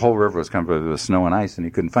the whole river was covered with snow and ice, and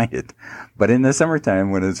he couldn't find it. But in the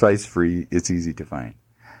summertime, when it's ice-free, it's easy to find,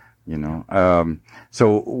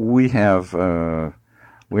 So we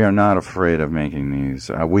are not afraid of making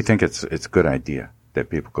these. We think it's a good idea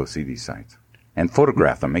that people go see these sites and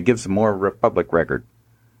photograph them. It gives more public record.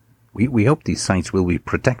 We hope these sites will be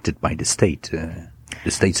protected by the state. The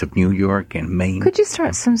states of New York and Maine. Could you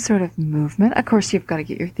start some sort of movement? Of course, you've got to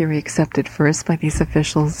get your theory accepted first by these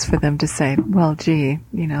officials for them to say, well, gee,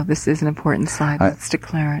 this is an important site. Let's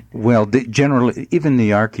declare it. Well, generally, even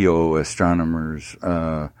the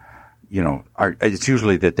archaeoastronomers, it's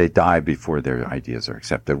usually that they die before their ideas are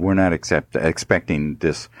accepted. We're not expecting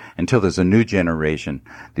this until there's a new generation.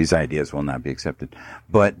 These ideas will not be accepted,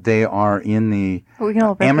 but they are in the we can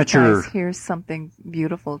all amateur. Recognize here's something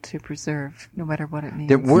beautiful to preserve, no matter what it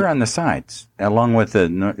means. We're on the sites, along with the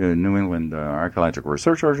New England Archaeological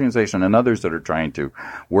Research Organization and others that are trying to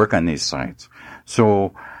work on these sites.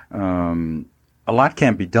 So a lot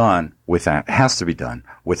can't be done has to be done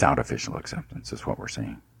without official acceptance. Is what we're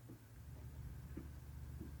saying.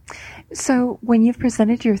 So when you've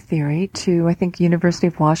presented your theory to, I think, University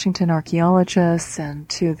of Washington archaeologists and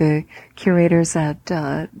to the curators at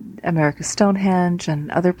America's Stonehenge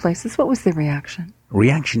and other places, what was the reaction?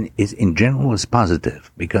 Reaction is, in general, is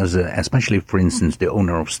positive because, especially, for instance, the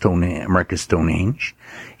owner of America's Stonehenge,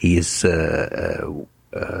 he is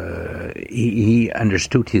he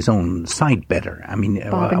understood his own site better. I mean,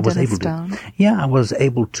 I was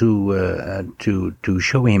able to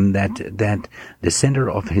show him that the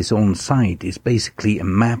center of his own site is basically a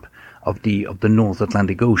map of the North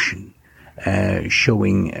Atlantic Ocean,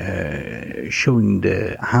 showing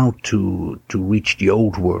how to reach the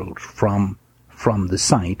old world from the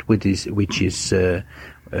site, which is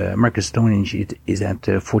America's Stonehenge is at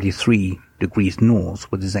 43 degrees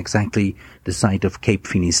north, which is exactly the site of Cape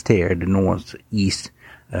Finisterre, the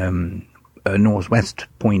northwest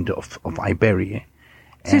point of Iberia.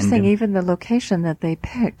 So you're saying even the location that they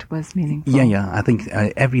picked was meaningful? Yeah. I think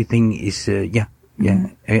everything is, the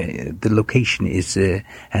location is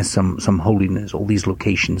has some holiness. All these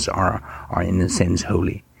locations are in a sense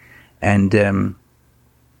holy, and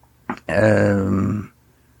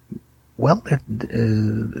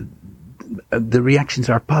the reactions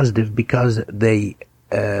are positive because they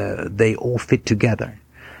they all fit together.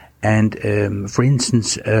 And for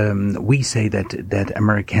instance, we say that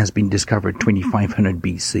America has been discovered 2500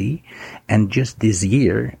 BC, and just this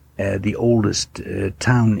year, the oldest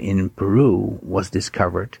town in Peru was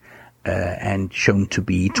discovered and shown to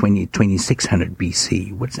be 2600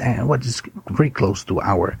 BC. What is very close to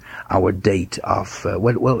our date of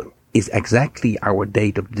is exactly our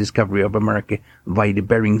date of the discovery of America via the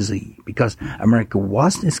Bering Sea, because America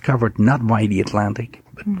was discovered not via the Atlantic,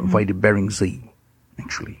 but via the Bering Sea,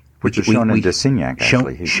 actually. Which is shown in Dissignac,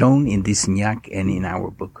 actually. Shown in Dissignac and in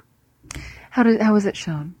our book. How is it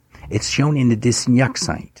shown? It's shown in the Dissignac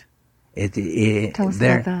site. Tell us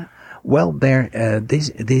about that. Well, Ray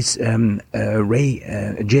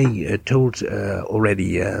Jay told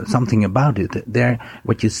already something about it. There,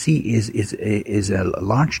 what you see is a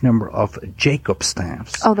large number of Jacob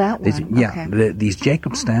staffs. Oh, that one. Okay. These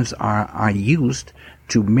Jacob staffs are used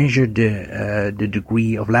to measure the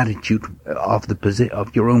degree of latitude of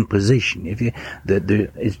of your own position.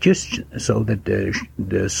 It's just so that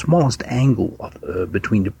the smallest angle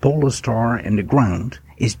between the polar star and the ground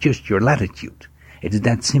is just your latitude. It is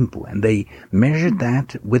that simple, and they measured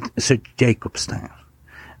that with such Jacob staff,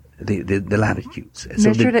 the latitudes.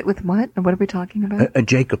 Measured it with what? What are we talking about? A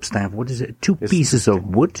Jacob staff. What is it? Two pieces of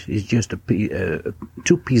wood. It's just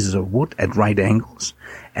two pieces of wood at right angles,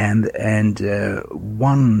 and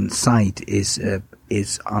one side is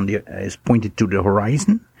pointed to the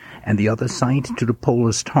horizon, and the other side to the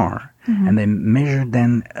polar star, and they measure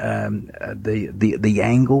then the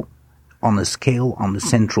angle on a scale on the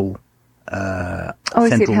central. I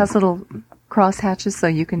see. It has little cross hatches, so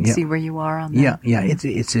you can see where you are on that. Yeah.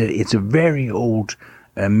 It's a very old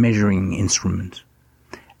measuring instrument,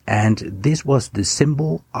 and this was the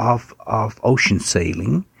symbol of ocean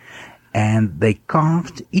sailing. And they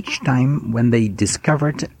carved each time when they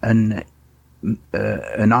discovered an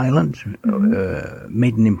island,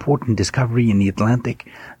 made an important discovery in the Atlantic.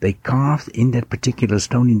 They carved in that particular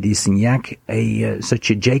stone in Dissignac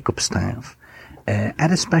such a Jacob staff. At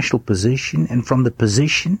a special position, and from the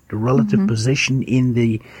position, the relative position in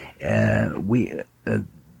the,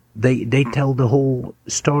 they tell the whole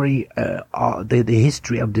story, the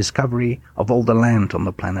history of discovery of all the land on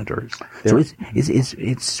the planet Earth. So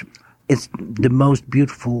it's the most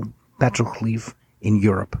beautiful petroglyph in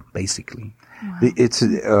Europe, basically. Wow. It's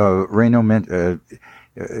Reinoud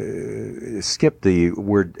skipped the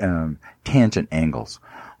word tangent angles.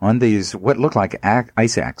 On these, what look like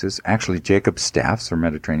ice axes, actually Jacob's staffs or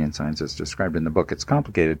Mediterranean signs as described in the book. It's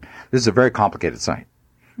complicated. This is a very complicated site.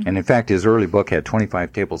 And in fact, his early book had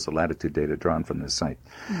 25 tables of latitude data drawn from this site.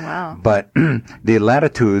 Wow. But the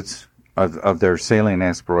latitudes of their sailing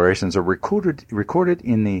explorations are recorded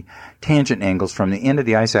in the tangent angles from the end of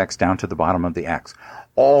the ice axe down to the bottom of the axe,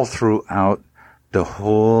 all throughout the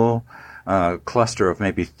whole cluster of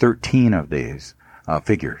maybe 13 of these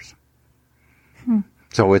figures.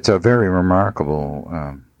 So it's a very remarkable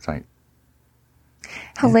site.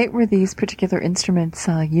 How late were these particular instruments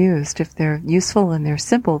used? If they're useful and they're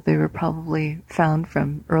simple, they were probably found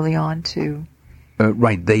from early on to...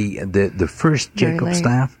 Right. The first Jacob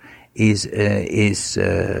staff is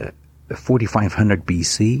 4500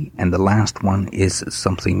 BC, and the last one is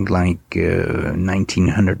something like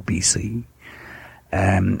 1900 BC.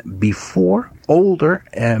 Before, older,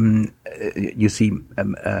 you see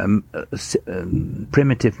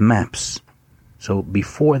primitive maps. So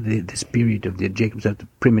before this period of the Jacobs, the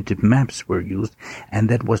primitive maps were used, and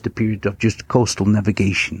that was the period of just coastal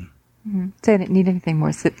navigation. So they didn't need anything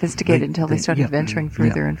more sophisticated until they started venturing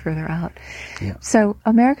further and further out. Yeah. So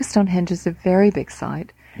America Stonehenge is a very big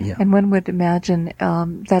site, and one would imagine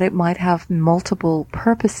that it might have multiple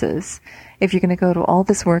purposes. If you're going to go to all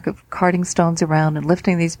this work of carting stones around and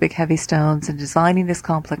lifting these big heavy stones and designing this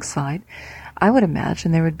complex site, I would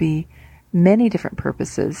imagine there would be many different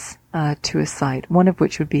purposes to a site, one of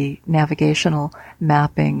which would be navigational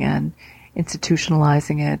mapping and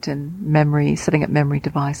institutionalizing it and setting up memory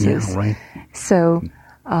devices. Yeah, right. So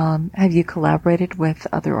have you collaborated with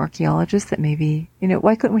other archaeologists that maybe,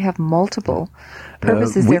 why couldn't we have multiple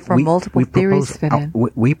purposes multiple theories fit in?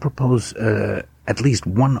 We propose at least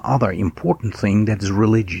one other important thing, that is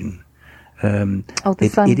religion. The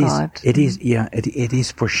sun god. It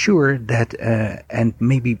is for sure that, and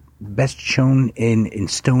maybe best shown in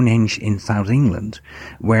Stonehenge in South England,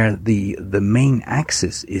 where the main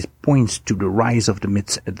axis points to the rise of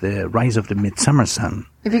the midsummer sun.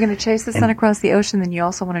 If you're going to chase the sun across the ocean, then you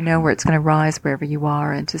also want to know where it's going to rise wherever you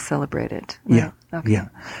are and to celebrate it. Right? Yeah, okay. Yeah,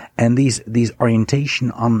 and these orientation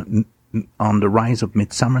on the rise of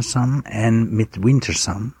midsummer sun and midwinter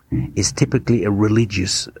sun is typically a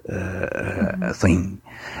religious thing.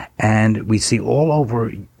 And we see all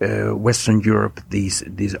over Western Europe these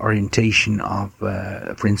orientation of,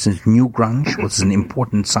 for instance, New Grunge was an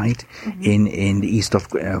important site in the east of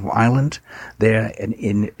Ireland. There,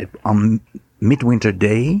 on midwinter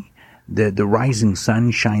day, the rising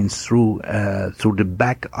sun shines through the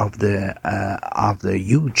back of the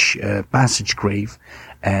huge passage grave,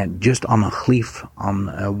 just on a cliff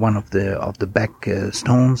on one of the back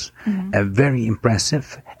stones. Very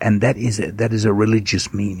impressive, and that is a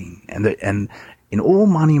religious meaning. And in all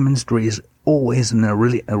monuments there is always a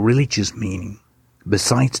religious meaning,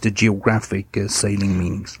 besides the geographic sailing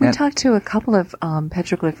meanings. We talked to a couple of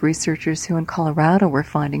petroglyph researchers who in Colorado were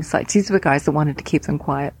finding sites. These were the guys that wanted to keep them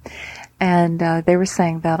quiet. And they were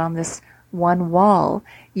saying that on this one wall,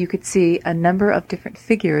 you could see a number of different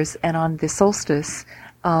figures, and on the solstice,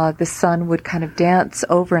 the sun would kind of dance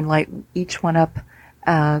over and light each one up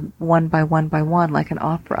one by one by one, like an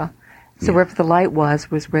opera. So wherever the light was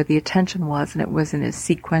where the attention was, and it was in a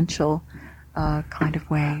sequential kind of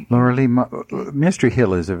way. Laura Lee, Mystery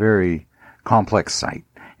Hill is a very complex site,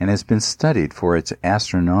 and has been studied for its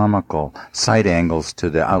astronomical side angles to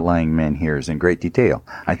the outlying menhirs in great detail.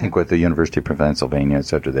 I think with the University of Pennsylvania, et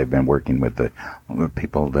cetera, they've been working with the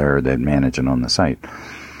people there that manage and own the site.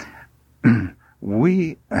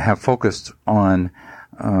 We have focused on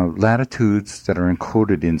latitudes that are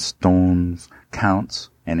encoded in stones, counts,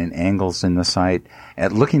 and in angles in the site,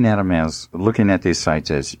 at looking at these sites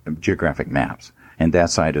as geographic maps. And that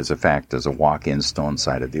site, as a fact, is a walk-in stone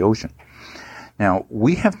site of the ocean. Now,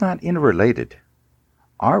 we have not interrelated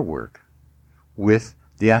our work with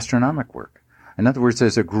the astronomic work. In other words,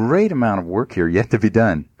 there's a great amount of work here yet to be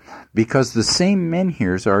done, because the same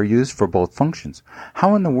menhirs are used for both functions.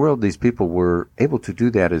 How in the world these people were able to do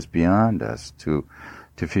that is beyond us to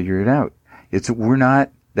figure it out. We're not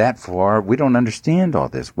that far. We don't understand all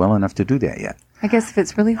this well enough to do that yet. I guess if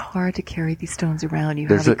it's really hard to carry these stones around, you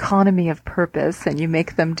have economy of purpose, and you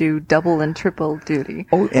make them do double and triple duty.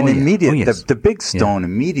 The big stone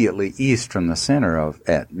immediately east from the center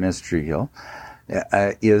at Mystery Hill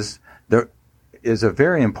is a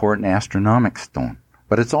very important astronomic stone.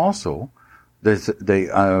 But it's also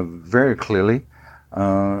very clearly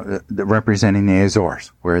representing the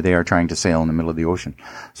Azores, where they are trying to sail in the middle of the ocean.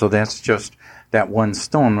 So that's just that one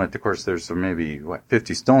stone. Of course, there's maybe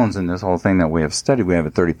 50 stones in this whole thing that we have studied. We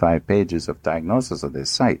have 35 pages of diagnosis of this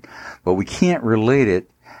site, but we can't relate it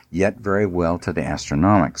yet very well to the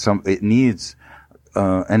astronomic. So it needs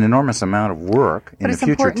an enormous amount of work in the future to do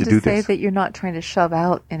this. But it's important to say that you're not trying to shove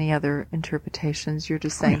out any other interpretations. You're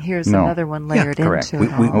just saying, here's another one layered into it.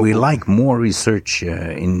 We like more research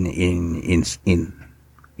in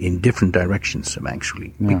different directions,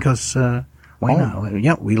 actually, because why not?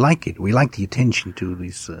 Yeah, we like it. We like the attention to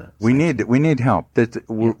these. We need help.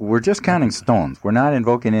 We're just counting stones. We're not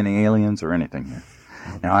invoking any aliens or anything here.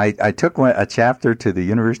 Now, I took a chapter to the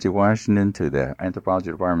University of Washington, to the anthropology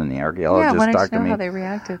department, and the archaeologist talked to me. How they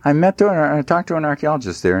reacted. I talked to an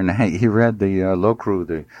archaeologist there, and he read the Locru,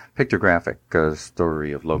 the pictographic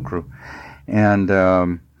story of Locru,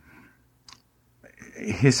 and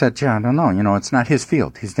he said, "Yeah, I don't know. It's not his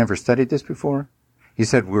field. He's never studied this before." He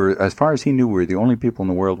said, as far as he knew, we're the only people in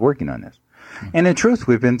the world working on this. And in truth,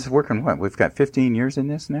 we've been working, we've got 15 years in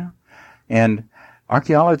this now, and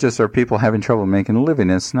archaeologists are people having trouble making a living.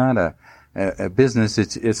 It's not a business.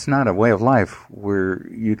 It's not a way of life where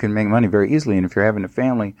you can make money very easily. And if you're having a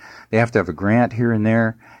family, they have to have a grant here and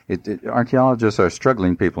there. Archaeologists are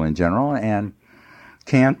struggling people in general and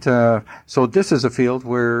can't. So this is a field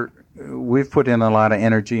where we've put in a lot of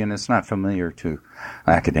energy, and it's not familiar to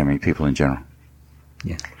academic people in general.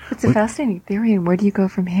 Yeah, it's a fascinating theory. And where do you go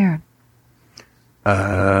from here?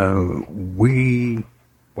 Where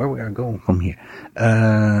we are going from here?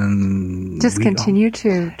 Just continue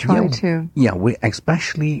to try to. Yeah, we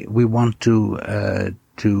want to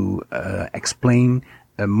explain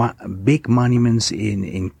big monuments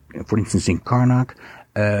in, for instance, in Karnak,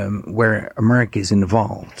 where America is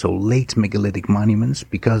involved. So late megalithic monuments,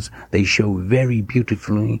 because they show very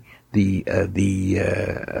beautifully the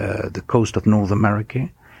coast of North America,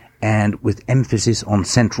 and with emphasis on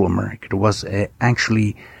Central America. There was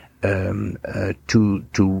actually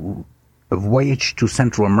to a voyage to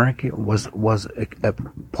Central America was a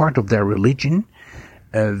part of their religion.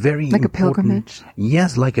 Very like important. A pilgrimage.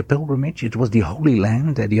 Yes, like a pilgrimage. It was the Holy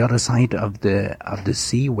Land at the other side of the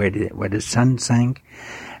sea, where the sun sank,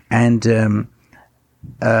 and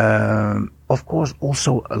of course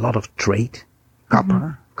also a lot of trade. Copper.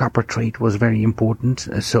 Mm-hmm. Copper trade was very important.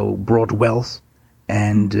 So brought wealth,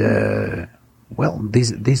 and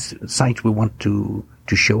this site we want to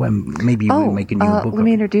to show, and maybe we'll make a new book. Let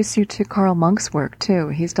me introduce you to Karl Monk's work, too.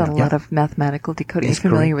 He's done a lot of mathematical decoding. You're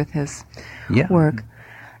familiar with his work.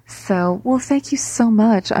 So, well, thank you so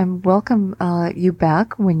much. I'm welcome you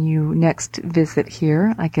back when you next visit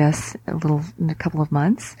here, I guess, in a couple of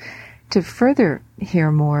months, to further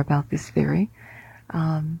hear more about this theory,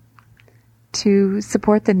 to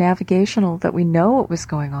support the navigational that we know what was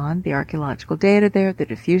going on, the archaeological data there, the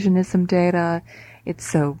diffusionism data. It's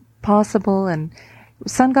so possible, and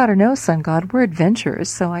sun god or no sun god, we're adventurers,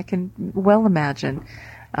 so I can well imagine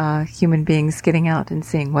human beings getting out and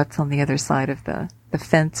seeing what's on the other side of the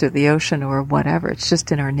fence or the ocean or whatever. It's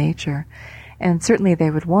just in our nature. And certainly they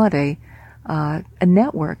would want a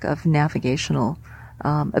network of navigational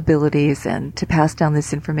abilities and to pass down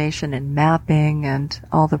this information and mapping and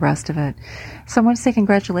all the rest of it. So I want to say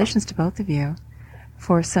congratulations to both of you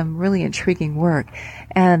for some really intriguing work.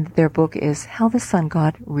 And their book is How the Sun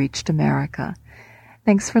God Reached America.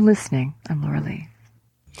 Thanks for listening. I'm Laura Lee.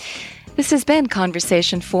 This has been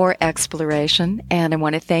Conversation for Exploration, and I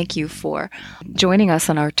want to thank you for joining us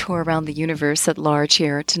on our tour around the universe at large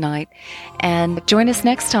here tonight. And join us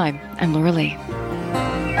next time. I'm Laura Lee.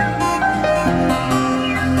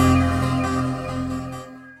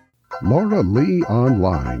 Laura Lee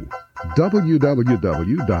Online.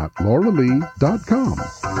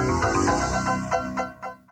 www.lauralee.com